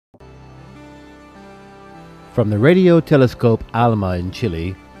From the radio telescope ALMA in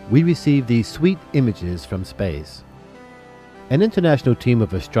Chile, we receive these sweet images from space. An international team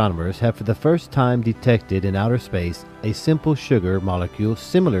of astronomers have for the first time detected in outer space a simple sugar molecule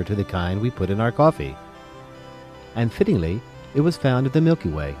similar to the kind we put in our coffee. And fittingly, it was found in the Milky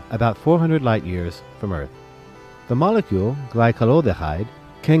Way, about 400 light-years from Earth. The molecule, glycolaldehyde,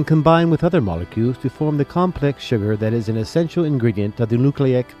 can combine with other molecules to form the complex sugar that is an essential ingredient of the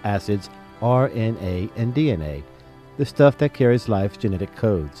nucleic acids RNA and DNA, the stuff that carries life's genetic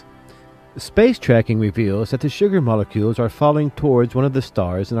codes. Space tracking reveals that the sugar molecules are falling towards one of the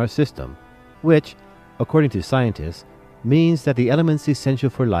stars in our system, which, according to scientists, means that the elements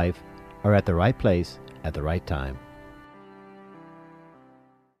essential for life are at the right place at the right time.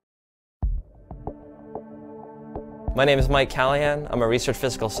 My name is Mike Callahan. I'm a research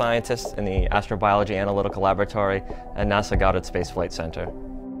physical scientist in the Astrobiology Analytical Laboratory at NASA Goddard Space Flight Center.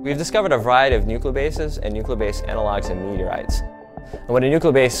 We've discovered a variety of nucleobases and nucleobase analogs in meteorites. And what a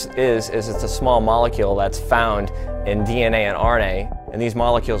nucleobase is it's a small molecule that's found in DNA and RNA, and these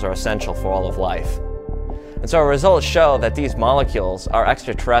molecules are essential for all of life. And so our results show that these molecules are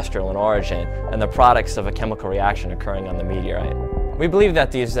extraterrestrial in origin and the products of a chemical reaction occurring on the meteorite. We believe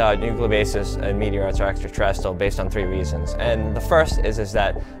that these nucleobases and meteorites are extraterrestrial based on three reasons. And the first is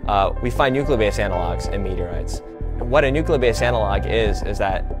that we find nucleobase analogs in meteorites. What a nucleobase analog is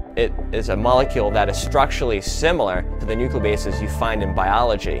that it is a molecule that is structurally similar to the nucleobases you find in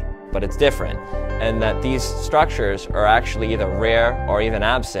biology, but it's different, and that these structures are actually either rare or even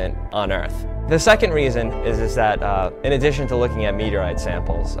absent on Earth. The second reason is that in addition to looking at meteorite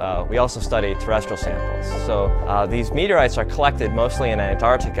samples, we also study terrestrial samples. So these meteorites are collected mostly in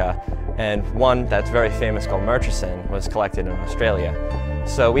Antarctica, and one that's very famous called Murchison was collected in Australia.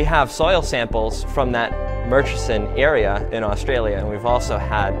 So we have soil samples from that Murchison area in Australia, and we've also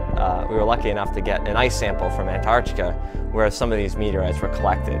had, we were lucky enough to get an ice sample from Antarctica where some of these meteorites were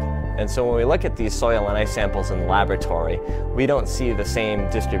collected. And so when we look at these soil and ice samples in the laboratory, we don't see the same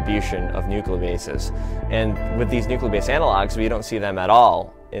distribution of nucleobases. And with these nucleobase analogs, we don't see them at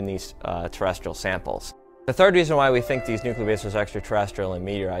all in these terrestrial samples. The third reason why we think these nucleobases are extraterrestrial in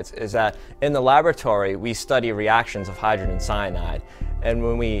meteorites is that in the laboratory we study reactions of hydrogen cyanide, and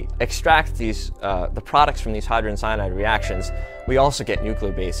when we extract these, the products from these hydrogen cyanide reactions, we also get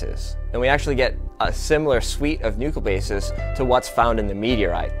nucleobases. And we actually get a similar suite of nucleobases to what's found in the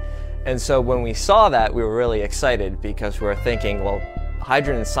meteorite. And so when we saw that, we were really excited because we were thinking, well,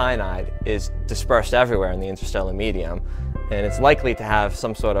 hydrogen cyanide is dispersed everywhere in the interstellar medium, and it's likely to have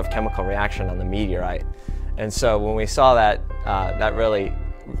some sort of chemical reaction on the meteorite. And so when we saw that, that really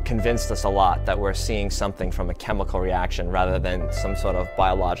convinced us a lot that we're seeing something from a chemical reaction rather than some sort of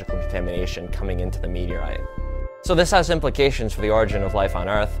biological contamination coming into the meteorite. So this has implications for the origin of life on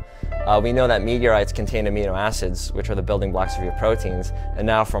Earth. We know that meteorites contain amino acids, which are the building blocks of your proteins, and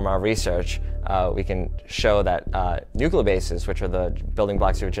now from our research we can show that nucleobases, which are the building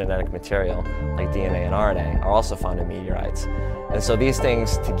blocks of your genetic material, like DNA and RNA, are also found in meteorites. And so these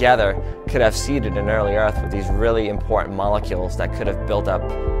things together could have seeded an early Earth with these really important molecules that could have built up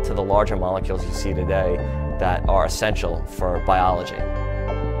to the larger molecules you see today that are essential for biology.